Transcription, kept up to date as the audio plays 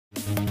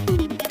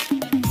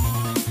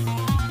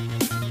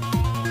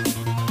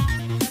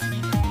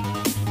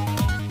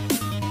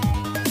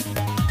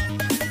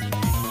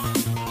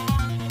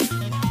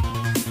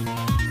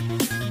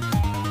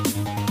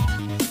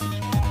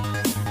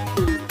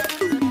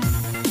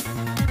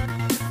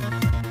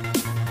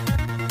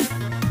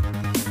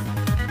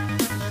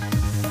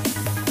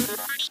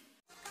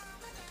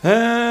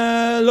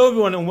Hello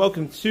everyone and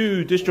welcome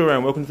to Distro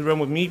Realm. Welcome to the realm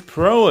with me,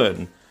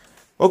 Prowen.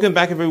 Welcome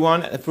back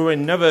everyone for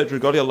another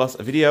Dragalia Lost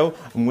video,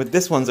 and with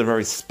this one's a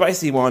very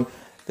spicy one.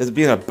 There's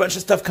been a bunch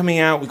of stuff coming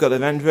out. We've got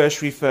the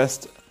anniversary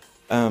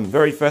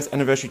very first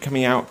anniversary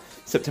coming out.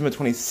 September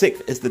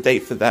 26th is the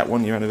date for that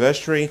 1 year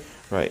anniversary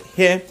right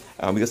here.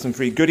 We got some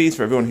free goodies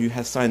for everyone who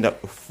has signed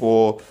up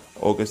before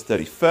August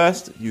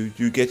 31st. You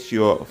do get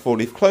your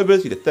 4-leaf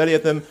clovers, you get 30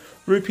 of them.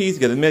 Rupees,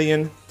 you get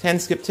 1,000,000. 10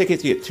 skip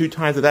tickets, you get 2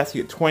 times of that, so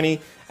you get 20.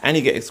 And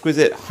you get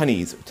exquisite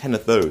honeys, 10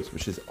 of those,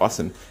 which is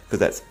awesome, because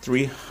that's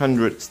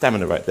 300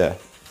 stamina right there,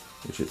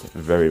 which is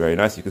very, very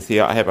nice. You can see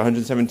I have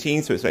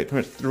 117, so it's like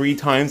pretty much 3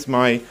 times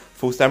my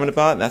full stamina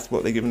bar, and that's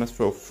what they're giving us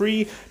for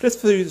free,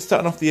 just for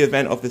starting off the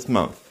event of this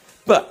month.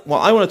 But what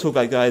I want to talk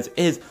about, guys,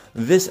 is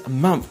this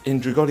month in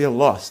Dragalia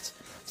Lost.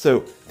 So,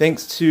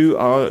 thanks to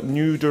our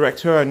new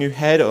director, our new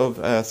head of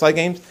side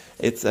games,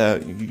 it's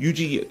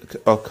Yuji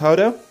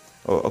Okada.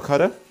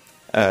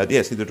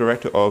 Yes, he's the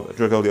director of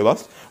Dragalia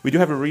Lost. We do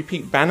have a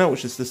repeat banner,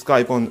 which is the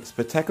Skyborn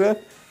Spectacular.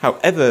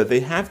 However, they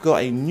have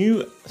got a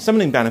new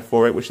summoning banner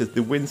for it, which is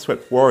the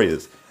Windswept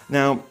Warriors.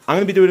 Now, I'm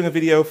going to be doing a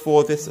video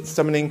for this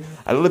summoning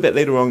a little bit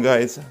later on,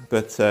 guys,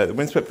 but the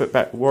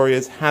Windswept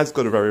Warriors has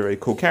got a very, very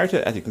cool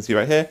character, as you can see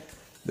right here.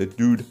 The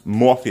dude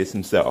Morpheus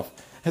himself.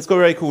 Has got a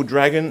very cool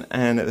dragon,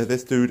 and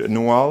this dude,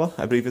 Noir,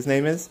 I believe his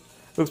name is.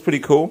 Looks pretty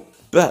cool,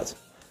 but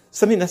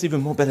something that's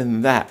even more better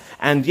than that,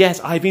 and yes,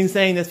 I've been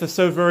saying this for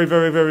so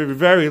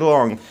very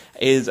long,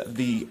 is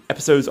the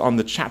episodes on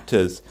the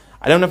chapters.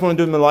 I don't know if I want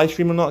to do them in a live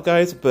stream or not,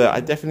 guys, but I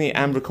definitely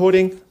am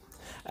recording,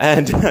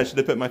 and I should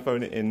have put my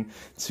phone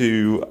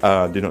into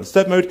do not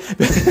disturb mode,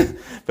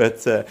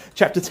 but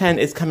chapter 10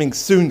 is coming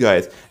soon,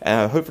 guys,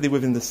 hopefully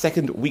within the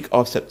 2nd week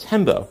of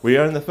September. We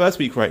are in the 1st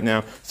week right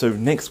now, so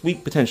next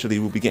week potentially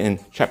we'll be getting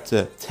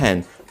chapter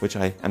 10, which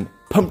I am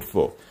pumped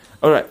for.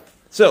 Alright.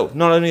 So,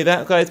 not only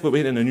that, guys, but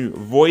we're in a new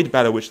Void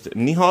battle, which is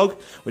Nihog,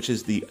 which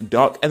is the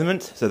Dark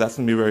element. So that's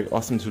going to be very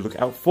awesome to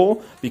look out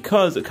for,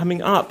 because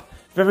coming up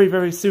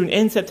very soon,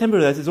 in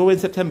September, this is all in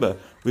September,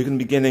 we're going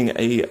to be getting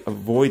a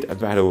Void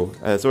battle.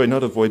 Sorry,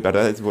 not a Void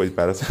battle, it's a Void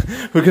battle.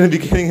 We're going to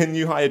be getting a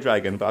new Higher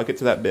Dragon, but I'll get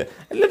to that bit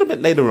a little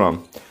bit later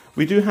on.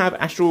 We do have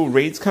Astral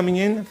Raids coming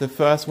in. The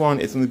first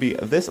one is going to be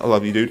this, I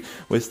love you dude,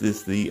 which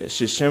is the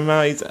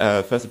Shishimai's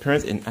first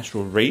appearance in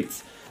Astral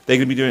Raids. They're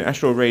going to be doing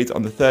Astral Raids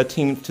on the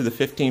 13th to the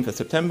 15th of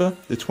September,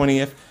 the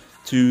 20th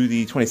to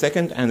the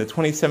 22nd, and the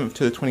 27th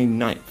to the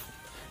 29th.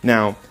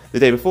 Now, the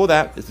day before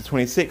that is the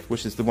 26th,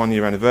 which is the 1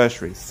 year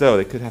anniversary, so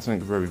they could have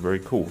something very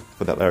cool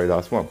for that very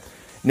last one.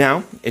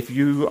 Now, if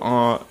you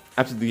are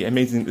absolutely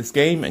amazing at this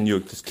game and you're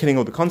just killing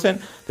all the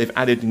content, they've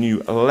added new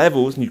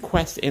levels, new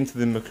quests into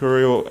the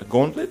Mercurial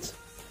Gauntlets.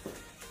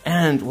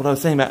 And what I was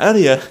saying about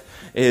earlier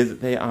is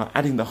they are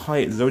adding the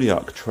High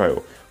Zodiac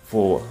Trail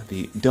for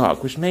the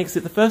Dark, which makes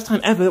it the first time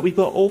ever that we've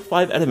got all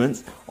 5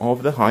 elements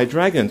of the High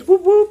Dragons.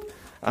 Whoop whoop!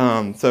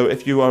 So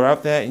if you are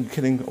out there and you're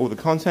killing all the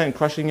content,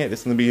 crushing it,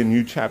 it's going to be a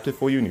new chapter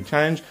for you, a new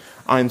challenge.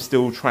 I'm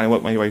still trying to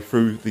work my way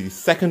through the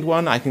 2nd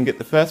one. I can get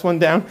the 1st one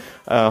down,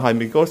 High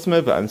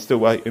Gossamer, but I'm still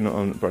working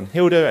on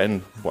Brunhilde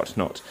and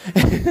whatnot.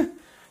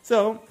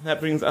 So,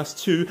 that brings us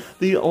to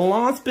the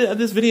last bit of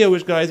this video,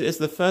 which, guys, is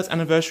the 1st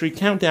anniversary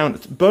countdown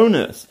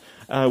bonus.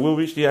 We'll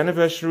reach the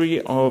anniversary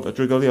of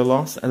Dragalia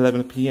Lost,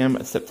 11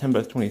 PM,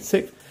 September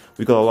 26th.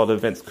 We've got a lot of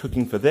events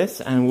cooking for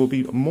this, and will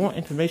be more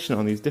information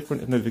on these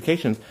different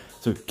notifications,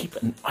 so keep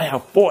an eye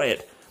out for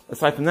it.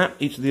 Aside from that,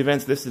 each of the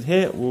events listed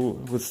here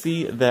will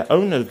see their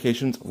own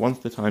notifications once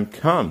the time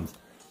comes.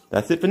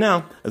 That's it for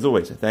now. As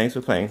always, thanks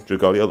for playing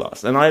Dragalia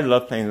Lost. And I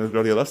love playing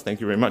Dragalia Lost. Thank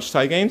you very much,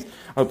 Side Games.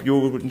 I hope you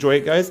will enjoy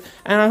it, guys.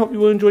 And I hope you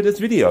will enjoy this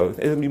video.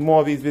 There's going to be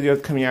more of these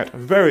videos coming out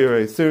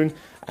very soon,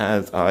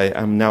 as I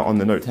am now on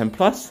the Note 10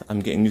 Plus.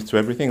 I'm getting used to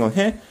everything on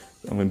here.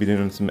 I'm going to be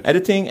doing some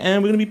editing,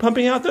 and we're going to be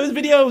pumping out those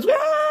videos.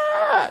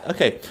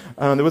 Okay,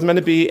 there was meant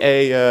to be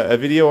a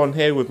video on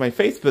here with my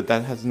face, but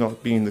that has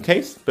not been the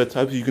case. But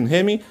hopefully you can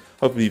hear me.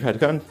 Hopefully you've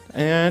had fun.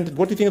 And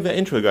what do you think of the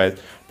intro, guys?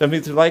 Don't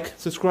forget to like,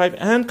 subscribe,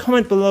 and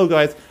comment below,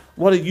 guys.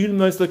 What are you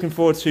most looking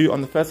forward to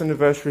on the 1st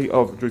anniversary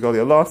of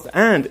Dragalia Lost?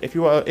 And if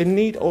you are in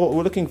need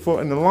or looking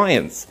for an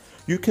alliance,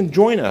 you can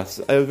join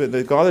us over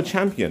the Gala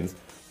Champions.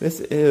 This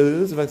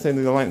is, if I say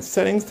the alliance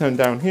settings, turn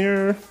down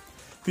here.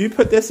 If you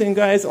put this in,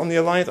 guys, on the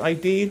alliance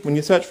ID, when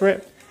you search for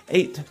it,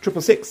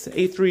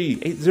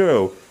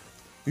 866-8380,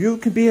 you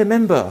can be a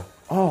member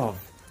of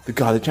the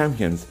Gala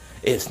Champions.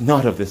 It's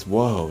not of this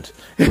world.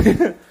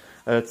 But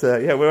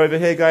yeah, we're over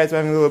here, guys, we're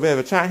having a little bit of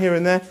a chat here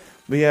and there.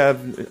 We have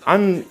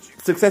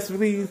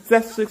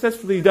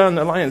successfully done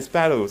alliance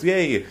battles,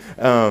 yay!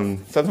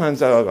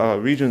 Sometimes our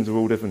regions are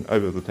all different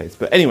over the place.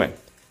 But anyway,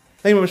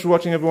 thank you very much for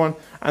watching, everyone.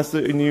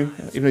 Absolutely new,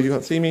 even though you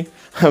can't see me.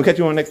 I'll catch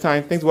you all next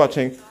time. Thanks for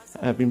watching.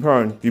 I've been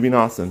Prowen. You've been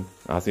awesome.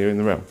 I'll see you in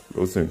the realm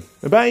real soon.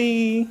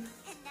 Bye-bye!